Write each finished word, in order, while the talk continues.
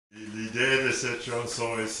L'idée de cette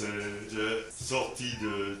chanson est de sortir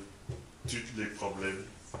de tous les problèmes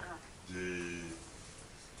de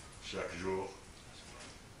chaque jour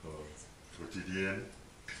quotidien.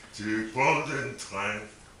 Tu prends un train,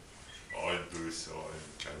 un bus,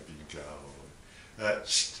 un camping-car,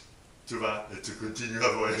 tu vas et tu continues à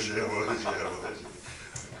voyager, à voyager, à voyager.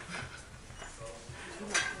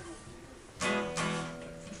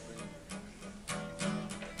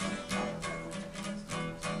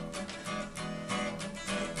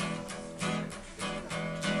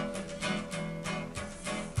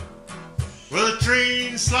 Well, the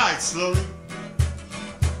train slides slowly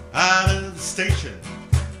out of the station,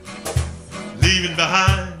 leaving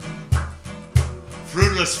behind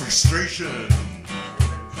fruitless frustration,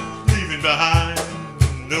 leaving behind,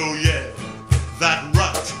 oh yeah, that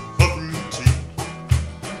rut of routine.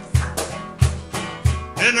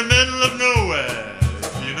 In the middle of nowhere,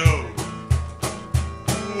 you know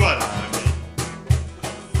what I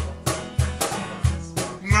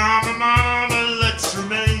mean. Mama, mama, let's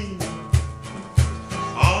remain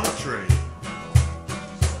on a train.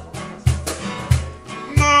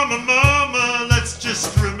 Mama, mama, let's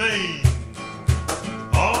just remain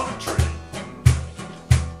on a train.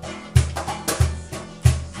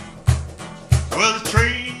 Well, the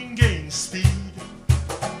train gains speed,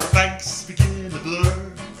 banks begin to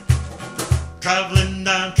blur, traveling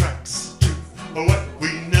down tracks to what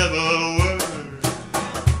we never were,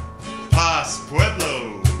 past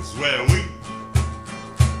pueblos where we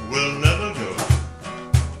will never go.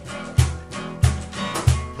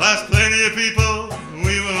 There's plenty of people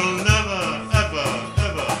we will never, ever,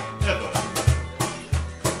 ever, ever.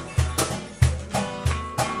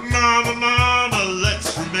 Mama, mama,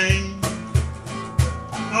 let's remain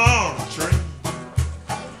on the train.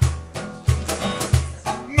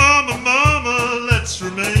 Mama, mama, let's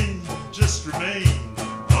remain, just remain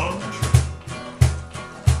on the train.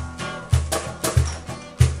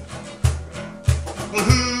 Well,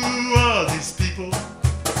 who are these people?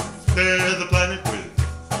 They're the planet with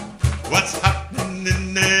what's happening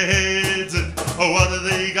in their heads and what do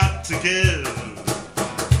they got to give?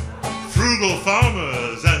 Frugal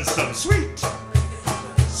farmers and some sweet,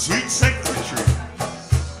 sweet secretaries.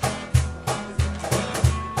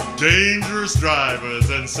 Dangerous drivers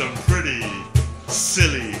and some pretty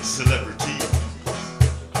silly celebrities.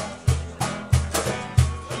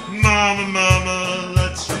 Mama, mama,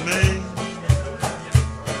 let's remain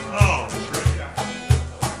on the train.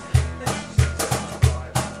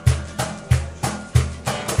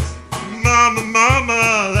 Mama,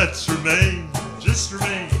 mama, let's remain, just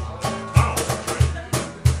remain on the train.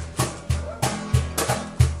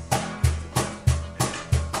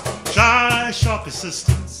 Shy shop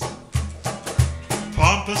assistants,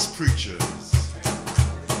 pompous preachers,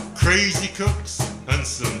 crazy cooks, and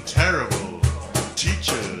some terrible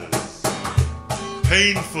teachers,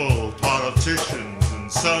 painful politicians, and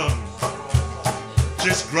some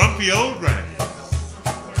just grumpy old grannies.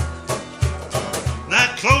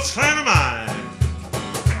 That close clan of mine,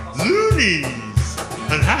 loonies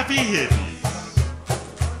and happy hippies.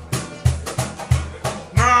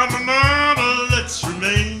 Mama, mama, let's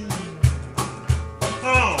remain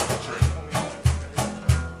on the train.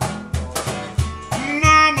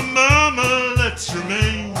 Mama, mama, let's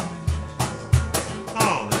remain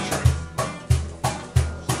on the train.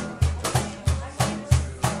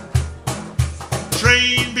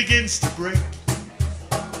 Train begins to break,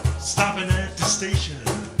 stopping at the station.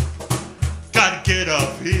 Gotta get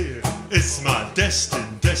off here, it's my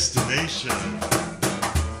destination.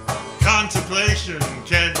 Contemplation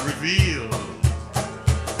can't reveal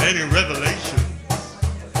any revelations.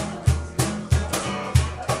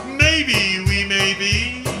 Maybe we may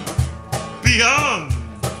be beyond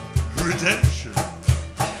redemption.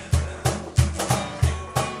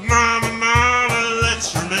 Mama, mama,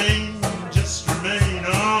 let's remain, just remain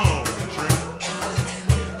on the train.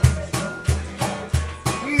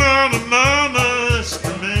 Mama, mama, let's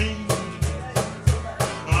remain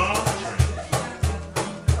on the train.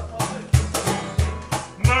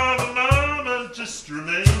 Mama, mama, just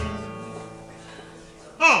remain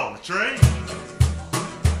on the train.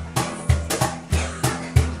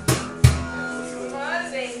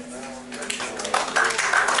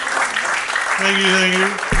 Thank you, thank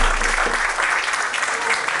you.